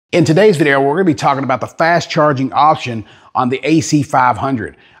In today's video, we're going to be talking about the fast charging option on the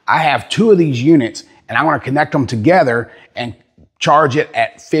AC500. I have two of these units and I'm going to connect them together and charge it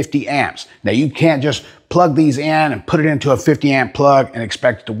at 50 amps. Now you can't just plug these in and put it into a 50 amp plug and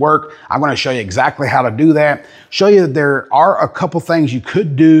expect it to work. I'm going to show you exactly how to do that. Show you that there are a couple things you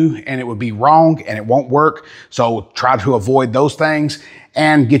could do and it would be wrong and it won't work. So try to avoid those things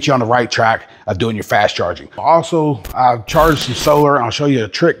and get you on the right track of doing your fast charging. Also, I've charged some solar and I'll show you a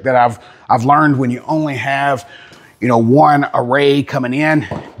trick that I've learned when you only have one array coming in,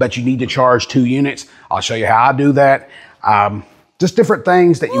 but you need to charge two units. I'll show you how I do that. Just different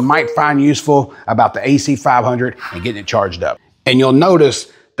things that you might find useful about the AC500 and getting it charged up. And you'll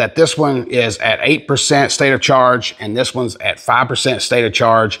notice that this one is at 8% state of charge and this one's at 5% state of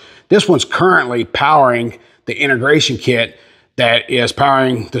charge. This one's currently powering the integration kit that is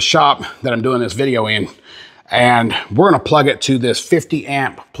powering the shop that I'm doing this video in. And we're gonna plug it to this 50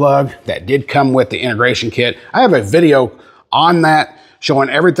 amp plug that did come with the integration kit. I have a video on that showing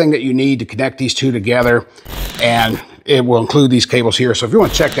everything that you need to connect these two together, and it will include these cables here. So if you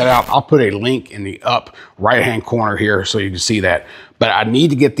want to check that out, I'll put a link in the up right-hand corner here so you can see that. But I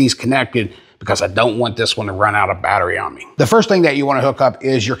need to get these connected because I don't want this one to run out of battery on me. The first thing that you want to hook up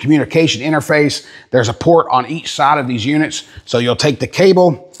is your communication interface. There's a port on each side of these units. So you'll take the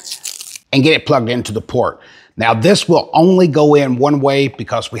cable and get it plugged into the port. Now this will only go in one way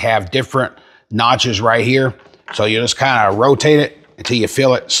because we have different notches right here. So you just kind of rotate it until you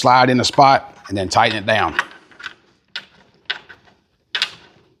feel it slide in the spot and then tighten it down.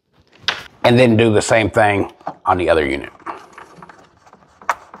 And then do the same thing on the other unit.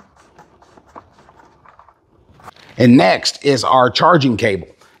 And next is our charging cable.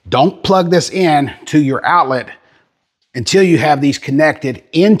 Don't plug this in to your outlet until you have these connected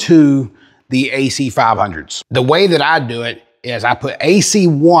into the AC500s. The way that I do it is I put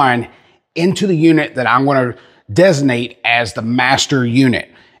AC1 into the unit that I'm going to designate as the master unit.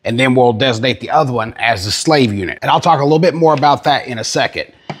 And then we'll designate the other one as the slave unit. And I'll talk a little bit more about that in a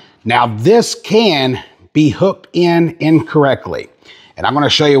second. Now this can be hooked in incorrectly. And I'm going to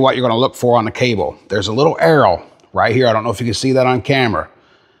show you what you're going to look for on the cable. There's a little arrow right here. I don't know if you can see that on camera,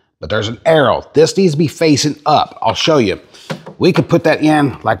 but there's an arrow. This needs to be facing up. I'll show you. We could put that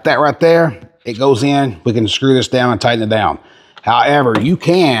in like that right there. It goes in. We can screw this down and tighten it down. However, you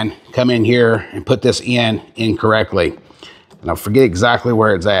can come in here and put this in incorrectly. And I forget exactly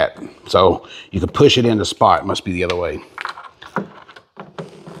where it's at. So you can push it in the spot. It must be the other way.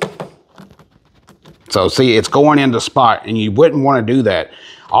 So see, it's going in the spot and you wouldn't want to do that.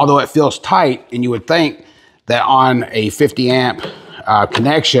 Although it feels tight and you would think that on a 50 amp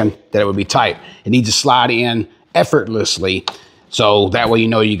connection that it would be tight. It needs to slide in effortlessly. So that way you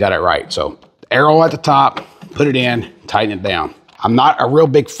know you got it right. So arrow at the top, put it in, tighten it down. I'm not a real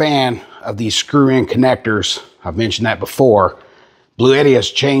big fan of these screw-in connectors. I've mentioned that before. Bluetti is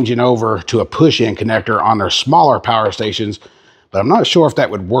changing over to a push-in connector on their smaller power stations, but I'm not sure if that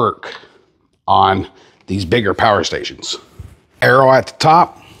would work on these bigger power stations. Arrow at the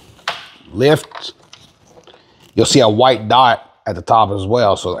top, lift. You'll see a white dot at the top as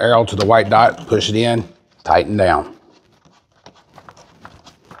well. So arrow to the white dot, push it in, tighten down.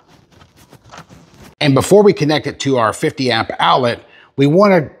 And before we connect it to our 50 amp outlet, we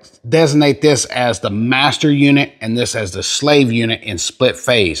want to designate this as the master unit and this as the slave unit in split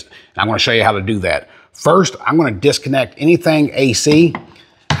phase. And I'm going to show you how to do that. First, I'm going to disconnect anything AC.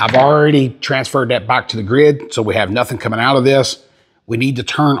 I've already transferred that back to the grid, so we have nothing coming out of this. We need to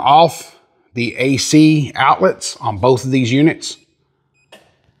turn off the AC outlets on both of these units.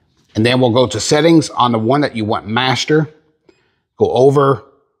 And then we'll go to settings on the one that you want master. Go over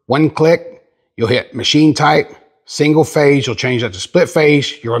one click, you'll hit machine type, single phase, you'll change that to split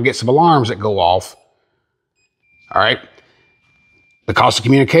phase. You're gonna get some alarms that go off. All right, because the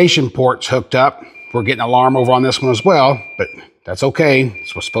communication port's hooked up, we're getting an alarm over on this one as well, but that's okay,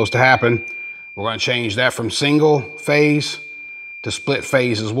 it's what's supposed to happen. We're gonna change that from single phase to split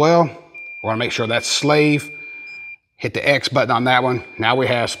phase as well. We're gonna make sure that's slave. Hit the X button on that one. Now we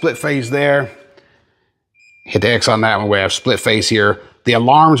have split phase there. Hit the X on that one, we have split phase here. The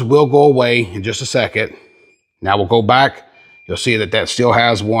alarms will go away in just a second. Now we'll go back. You'll see that that still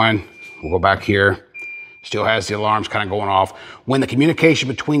has one. We'll go back here. Still has the alarms kind of going off. When the communication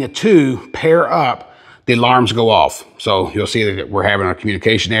between the two pair up, the alarms go off. So you'll see that we're having a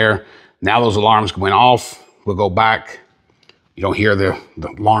communication error. Now those alarms went off. We'll go back. You don't hear the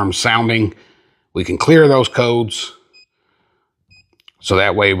alarm sounding. We can clear those codes. So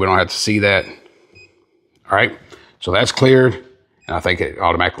that way we don't have to see that. All right, so that's cleared. And I think it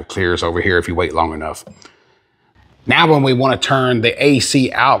automatically clears over here if you wait long enough. Now when we want to turn the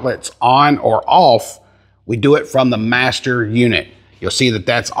AC outlets on or off, we do it from the master unit. You'll see that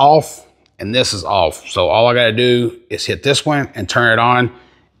that's off and this is off. So all I got to do is hit this one and turn it on,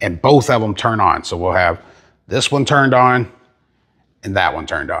 and both of them turn on. So we'll have this one turned on and that one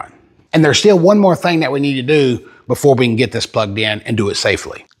turned on. And there's still one more thing that we need to do before we can get this plugged in and do it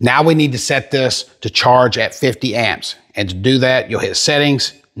safely. Now we need to set this to charge at 50 amps. And to do that, you'll hit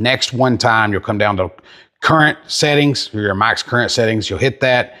settings. Next one time, you'll come down to current settings, your max current settings. You'll hit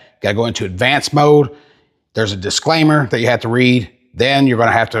that. Gotta go into advanced mode. There's a disclaimer that you have to read. Then you're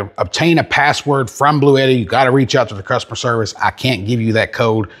gonna have to obtain a password from Bluetti. You gotta reach out to the customer service. I can't give you that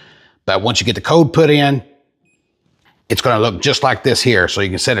code, but once you get the code put in, it's gonna look just like this here. So you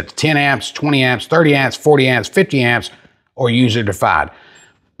can set it to 10 amps, 20 amps, 30 amps, 40 amps, 50 amps, or user defined.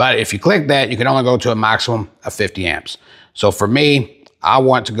 But if you click that, you can only go to a maximum of 50 amps. So for me, I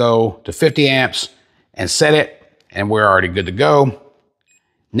want to go to 50 amps and set it, and we're already good to go.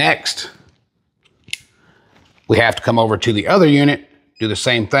 Next, we have to come over to the other unit, do the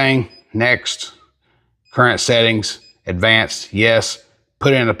same thing. Next, current settings, advanced, yes,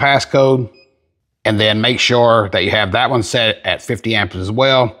 put in the passcode, and then make sure that you have that one set at 50 amps as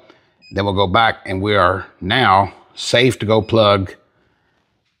well. Then we'll go back and we are now safe to go plug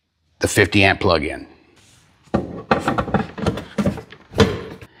the 50 amp plug-in.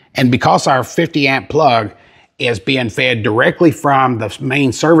 And because our 50 amp plug is being fed directly from the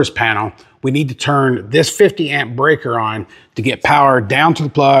main service panel, we need to turn this 50 amp breaker on to get power down to the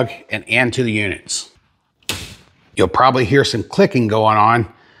plug and into the units. You'll probably hear some clicking going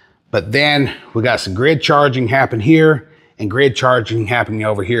on, but then we got some grid charging happening here and grid charging happening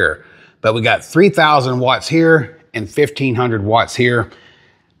over here. But we got 3,000 watts here and 1,500 watts here.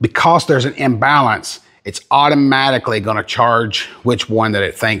 Because there's an imbalance, it's automatically gonna charge which one that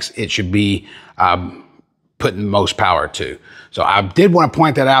it thinks it should be putting the most power to. So I did want to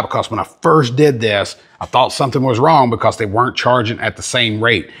point that out because when I first did this, I thought something was wrong because they weren't charging at the same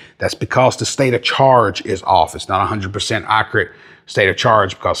rate. That's because the state of charge is off. It's not 100% accurate state of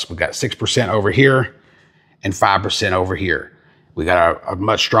charge because we got 6% over here and 5% over here. We got a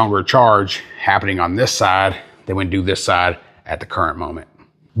much stronger charge happening on this side than we do this side at the current moment.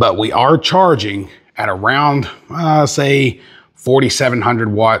 But we are charging at around, say,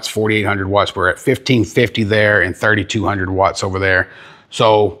 4,700 watts, 4,800 watts. We're at 1,550 there and 3,200 watts over there.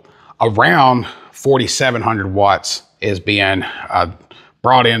 So around 4,700 watts is being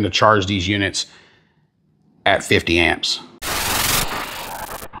brought in to charge these units at 50 amps.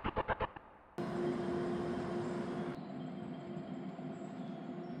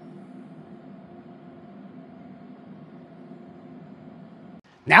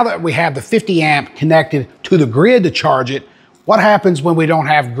 Now that we have the 50 amp connected to the grid to charge it, what happens when we don't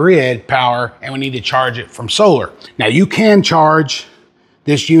have grid power and we need to charge it from solar? Now you can charge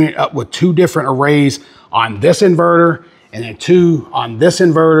this unit up with 2 different arrays on this inverter and then 2 on this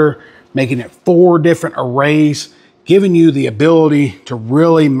inverter, making it 4 different arrays, giving you the ability to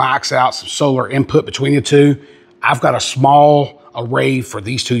really max out some solar input between the 2. I've got a small array for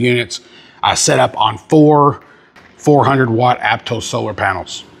these 2 units. I set up on 4 400 watt Aptos solar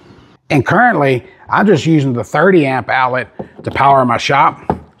panels. And currently, I'm just using the 30 amp outlet to power my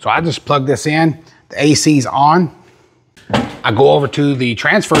shop. So I just plug this in, the AC's on. I go over to the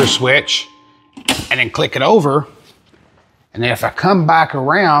transfer switch and then click it over. And then if I come back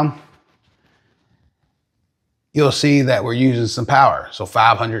around, you'll see that we're using some power. So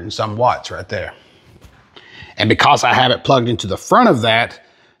 500 and some watts right there. And because I have it plugged into the front of that,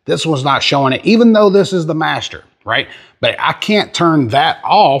 this one's not showing it, even though this is the master, right? But I can't turn that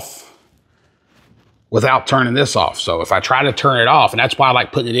off without turning this off. So if I try to turn it off, and that's why I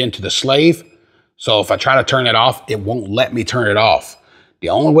like putting it into the slave. So if I try to turn it off, it won't let me turn it off. The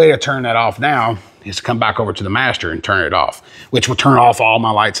only way to turn that off now is to come back over to the master and turn it off, which will turn off all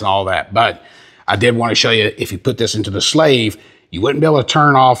my lights and all that. But I did want to show you, if you put this into the slave, you wouldn't be able to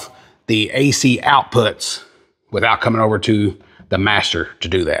turn off the AC outputs without coming over to the master to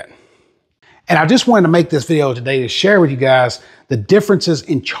do that. And I just wanted to make this video today to share with you guys the differences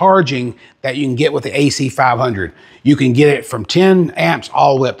in charging that you can get with the AC500. You can get it from 10 amps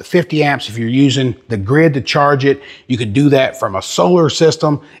all the way up to 50 amps if you're using the grid to charge it. You could do that from a solar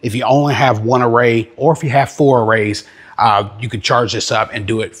system if you only have 1 array, or if you have 4 arrays, you could charge this up and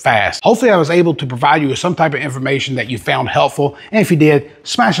do it fast. Hopefully I was able to provide you with some type of information that you found helpful. And if you did,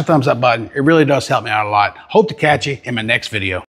 smash the thumbs up button. It really does help me out a lot. Hope to catch you in my next video.